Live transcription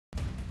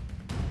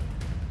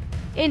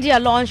India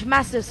launched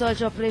massive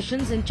search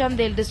operations in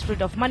Chandel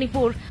district of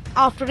Manipur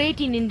after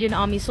 18 Indian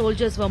Army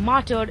soldiers were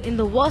martyred in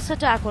the worst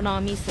attack on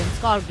army since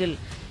Kargil.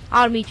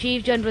 Army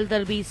Chief General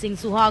Dalbir Singh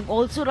Suhag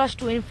also rushed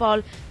to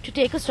Imphal to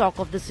take a stock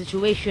of the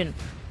situation.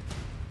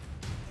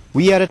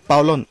 We are at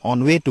Paulon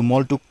on way to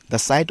Moltuk, the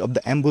site of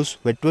the ambush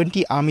where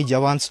 20 army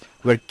jawans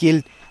were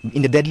killed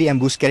in the deadly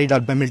ambush carried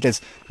out by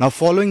militants. Now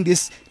following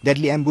this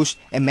deadly ambush,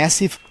 a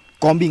massive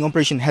combing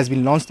operation has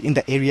been launched in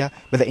the area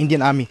by the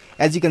Indian Army.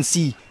 As you can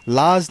see,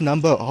 large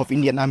number of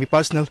Indian Army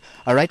personnel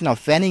are right now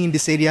fanning in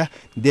this area.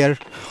 They are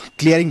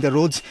clearing the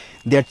roads.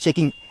 They are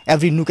checking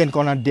every nook and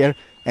corner there,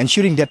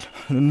 ensuring that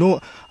no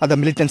other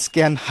militants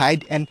can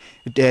hide and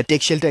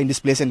take shelter in this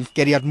place and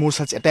carry out more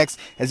such attacks.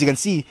 As you can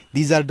see,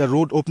 these are the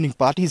road opening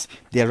parties.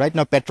 They are right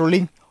now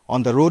patrolling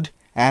on the road,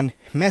 and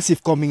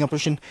massive combing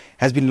operation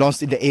has been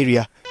launched in the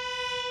area.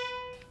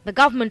 The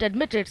government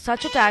admitted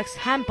such attacks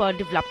hampered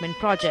development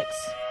projects.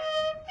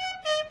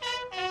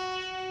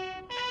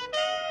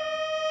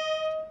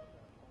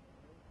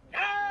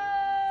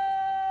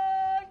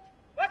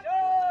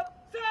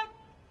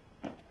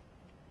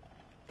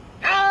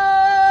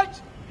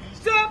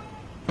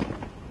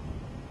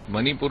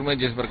 Manipur में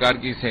जिस प्रकार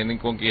की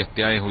सैनिकों की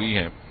हत्याएं हुई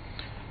हैं,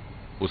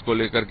 उसको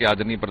लेकर के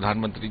आदरणीय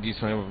प्रधानमंत्री जी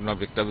स्वयं अपना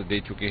वक्तव्य दे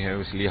चुके हैं,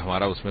 इसलिए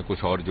हमारा उसमें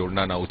कुछ और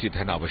जोड़ना ना उचित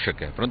है ना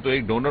आवश्यक है। परंतु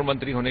एक डोनर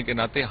मंत्री होने के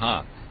नाते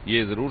हाँ,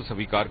 ये जरूर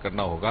स्वीकार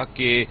करना होगा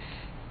कि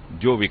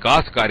जो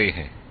विकास कार्य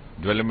हैं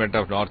development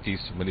of north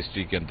east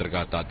ministry के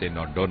अंतर्गत आते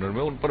नॉट डोनर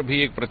में, उन पर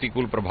भी एक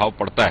प्रतिकूल प्रभाव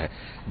पड़ता है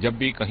जब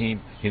भी कहीं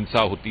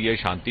हिंसा होती है,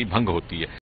 शांति भंग होती है।